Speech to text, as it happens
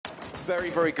very,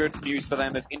 very good news for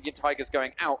them as Indian Tigers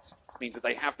going out means that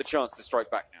they have the chance to strike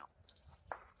back now.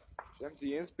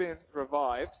 Empty has been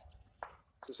revived.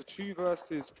 So it's a 2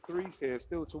 versus 3 here,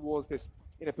 still towards this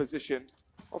inner position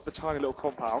of the tiny little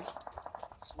compound.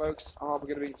 Smokes are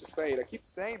beginning to fade. I keep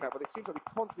saying that, but it seems like we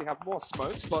constantly have more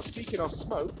smokes. But speaking of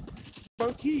smoke,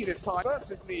 Smokey this time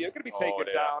versus Neo, going to be taken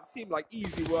down. Seemed like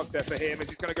easy work there for him as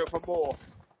he's going to go for more.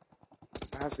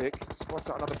 Mazik spots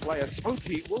out another player.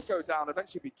 Smokey will go down,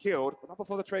 eventually be killed, but not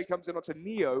before the trade comes in onto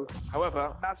Neo.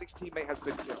 However, Mazik's teammate has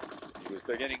been killed. He was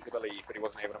beginning to believe, but he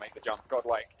wasn't able to make the jump.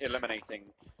 Godlike eliminating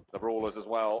the Brawlers as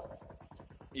well.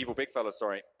 Evil Big Fellas,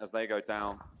 sorry, as they go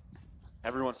down.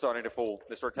 Everyone's starting to fall.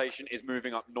 This rotation is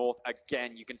moving up north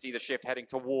again. You can see the shift heading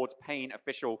towards Pain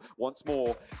Official once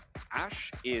more.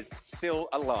 Ash is still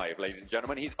alive, ladies and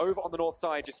gentlemen. He's over on the north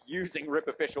side, just using Rip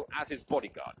Official as his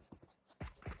bodyguard.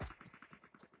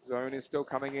 Zone is still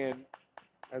coming in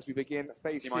as we begin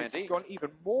phase 6. It's IND. gone even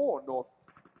more north.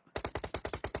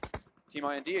 Team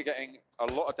IND are getting a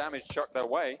lot of damage chucked their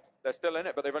way. They're still in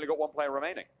it, but they've only got one player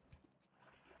remaining.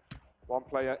 One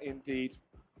player indeed.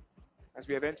 As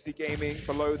we have Entity Gaming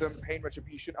below them, Pain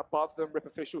Retribution above them, Rip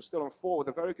Official still on 4 with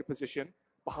a very good position.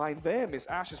 Behind them is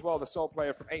Ash as well, the sole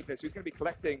player from 8-bit, so he's going to be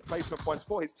collecting placement points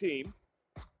for his team.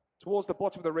 Towards the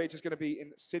bottom of the rage is going to be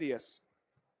Insidious.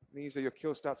 These are your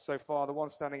kill stats so far. The one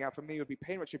standing out for me would be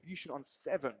Pain Retribution on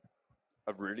 7.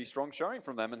 A really strong showing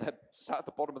from them, and they're sat at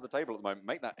the bottom of the table at the moment.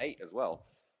 Make that 8 as well.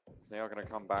 They are going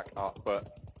to come back up,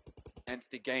 but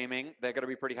Entity Gaming, they're going to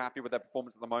be pretty happy with their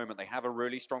performance at the moment. They have a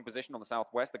really strong position on the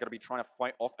southwest. They're going to be trying to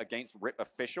fight off against Rip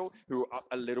Official, who are up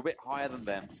a little bit higher than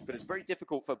them. But it's very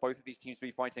difficult for both of these teams to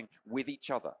be fighting with each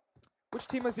other. Which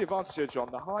team has the advantage here, John?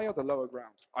 The high or the lower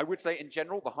ground? I would say, in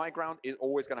general, the high ground is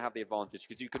always going to have the advantage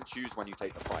because you can choose when you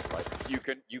take the fight,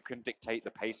 right? You can dictate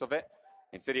the pace of it.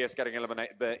 Insidious getting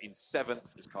eliminated there in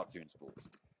 7th as Cartoons falls.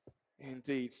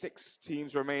 Indeed, 6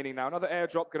 teams remaining now. Another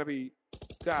airdrop going to be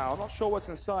down. Not sure what's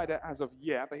inside it as of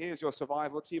yet, but here's your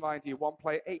survival. Team ID 1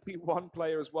 player, 8B1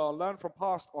 player as well. Learn from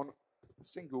past on a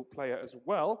single player as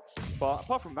well. But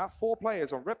apart from that, 4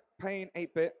 players on Rip, Pain,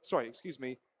 8-bit, sorry, excuse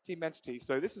me, Team Entity.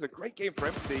 So this is a great game for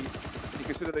Entity. You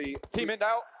consider the Team Ind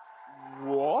out.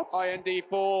 What? IND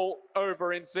fall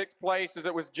over in 6th place as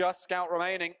it was just Scout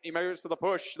remaining. He moves for the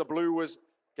push. The blue was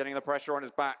getting the pressure on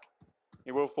his back.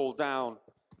 He will fall down.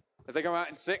 As they go out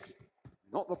in 6th,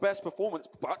 not the best performance,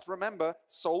 but remember,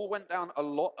 Soul went down a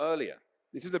lot earlier.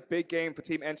 This is a big game for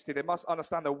Team Entity. They must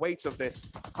understand the weight of this.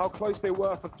 How close they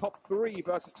were for the top 3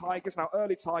 versus Tigers. Now,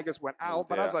 early Tigers went out,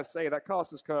 but as I say, that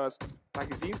Caster's Curse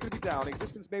magazine's going to be down.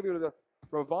 Existence may be able to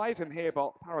revive him here,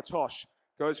 but Paratosh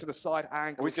goes for the side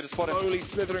angle. He's going to spot him. Slowly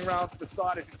slithering around to the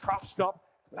side as he's crouched up.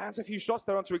 Lands a few shots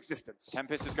there onto Existence.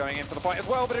 Tempest is going in for the fight as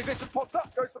well, but Existence pops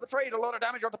up, goes for the trade. A lot of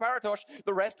damage onto Paratosh.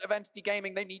 The rest of Entity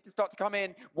Gaming, they need to start to come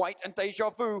in. White and Deja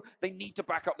Vu, they need to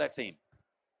back up their team.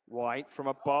 White from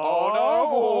above.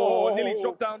 Oh, no! Nearly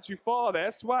dropped down too far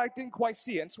there. Swag didn't quite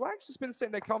see it, and Swag's just been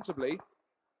sitting there comfortably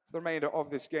for the remainder of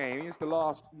this game. He's the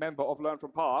last member of Learn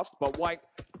From Past, but White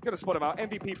is going to spot him out.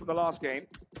 MVP from the last game,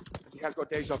 as he has got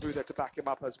Deja Vu there to back him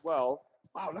up as well.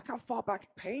 Wow, look how far back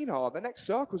Pain are. The next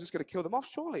circle is just going to kill them off,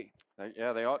 surely.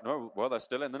 Yeah, they are. No, well, they're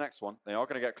still in the next one. They are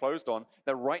going to get closed on.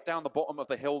 They're right down the bottom of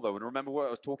the hill, though. And remember what I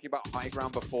was talking about high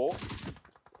ground before?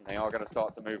 They are going to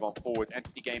start to move on forwards.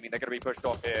 Entity Gaming, they're going to be pushed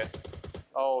off here.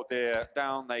 Oh, dear.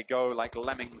 Down they go like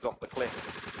lemmings off the cliff.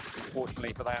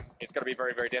 Unfortunately for them, it's going to be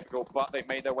very, very difficult. But they've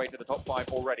made their way to the top 5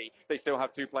 already. They still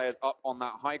have 2 players up on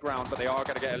that high ground, but they are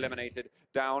going to get eliminated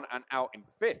down and out in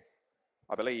 5th.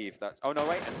 I believe that's... Oh, no,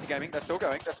 wait. Entity Gaming, they're still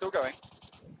going. They're still going.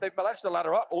 They've managed to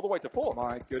ladder up all the way to 4.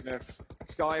 My goodness.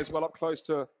 Sky is well up close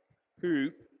to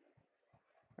Who.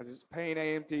 As it's Pain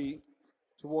AMD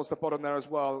towards the bottom there as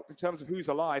well. In terms of who's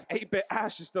alive, 8-bit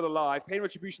Ash is still alive. Pain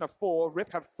Retribution have 4.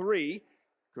 Rip have 3.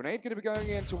 Grenade going to be going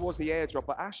in towards the airdrop,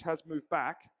 but Ash has moved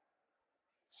back.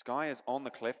 Sky is on the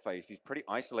cliff face. He's pretty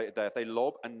isolated there. If they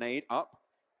lob a nade up,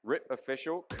 Rip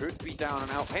Official could be down and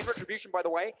out. Pain Retribution, by the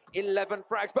way, 11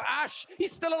 frags. But Ash,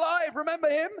 he's still alive. Remember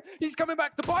him? He's coming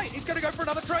back to bite. He's going to go for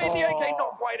another trade. The AK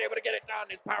not quite able to get it done.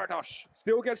 It's Paratosh.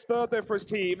 Still gets 3rd there for his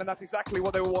team, and that's exactly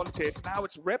what they wanted. Now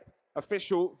it's Rip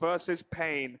Official versus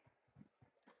Pain.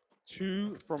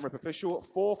 2 from Rip Official,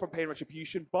 4 from Pain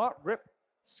Retribution, but Rip,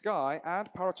 Sky, and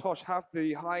Paratosh have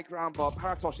the high ground, but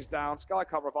Paratosh is down. Sky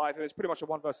can't revive him. It's pretty much a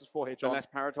 1 versus 4 here, John. Unless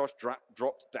Paratosh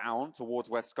dropped down towards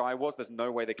where Sky was, there's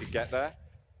no way they could get there.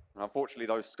 And unfortunately,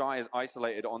 though, Sky is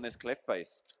isolated on this cliff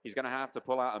face. He's going to have to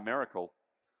pull out a miracle.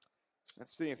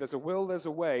 Let's see. If there's a will, there's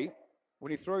a way.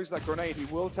 When he throws that grenade, he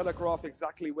will telegraph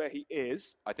exactly where he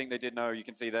is. I think they did know. You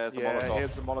can see there's the Molotov. Molotov.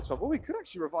 Here's the Molotov. Oh, he could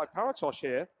actually revive Paratosh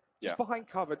here. just behind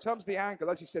cover. In terms of the angle,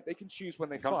 as you said, they can choose when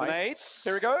they Comes fight. the nade.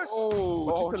 Here he goes.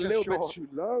 Oh, just a little bit short. too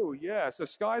low. Yeah, so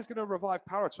Sky's going to revive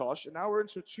Paratosh, and now we're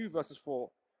into a 2 versus 4.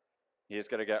 He is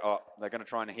going to get up. They're going to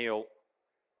try and heal.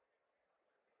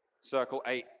 Circle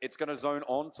 8. It's going to zone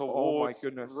on towards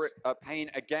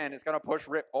Pain again. It's going to push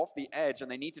Rip off the edge,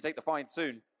 and they need to take the fight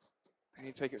soon. They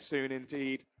need to take it soon,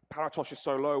 indeed. Paratosh is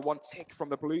so low. One tick from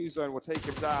the blue zone will take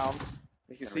him down.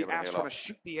 You can see Ash trying to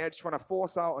shoot the edge, trying to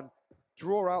force out and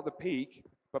draw out the peak.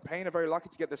 But Pain are very lucky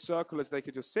to get the circle, as they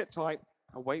could just sit tight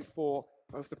and wait for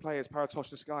both the players,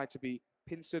 Paratosh and Sky, to be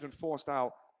pincered and forced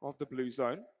out of the blue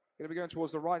zone. Going to be going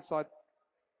towards the right side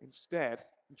instead.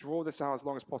 Draw this out as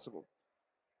long as possible.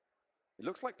 It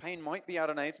looks like Pain might be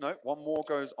out of nades. No, one more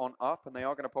goes on up, and they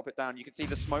are going to pop it down. You can see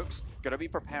the smokes going to be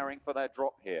preparing for their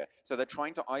drop here. So they're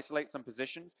trying to isolate some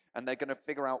positions, and they're going to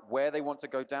figure out where they want to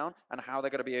go down and how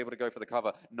they're going to be able to go for the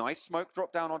cover. Nice smoke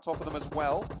drop down on top of them as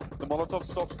well. The Molotov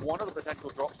stops one of the potential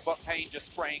drops, but Pain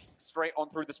just spraying straight on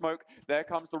through the smoke. There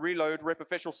comes the reload. Rip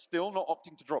official still not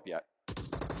opting to drop yet.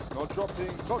 Not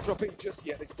dropping just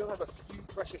yet. They still have a few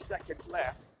precious seconds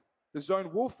left. The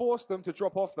zone will force them to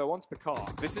drop off, though, onto the car.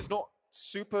 This is not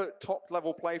super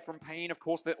top-level play from Pain. Of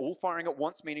course, they're all firing at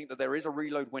once, meaning that there is a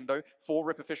reload window for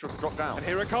Rip official to drop down. And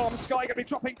here it comes. Sky going to be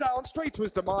dropping down straight to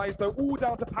his demise, though, all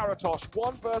down to Paratosh.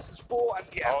 1 versus 4, and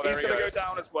he's going to go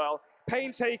down as well.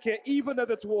 Pain take it, even though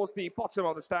they're towards the bottom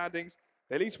of the standings.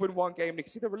 They at least win one game. You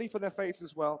can see the relief on their face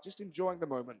as well, just enjoying the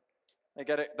moment. They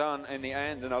get it done in the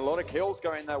end, and a lot of kills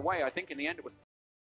going their way. I think in the end it was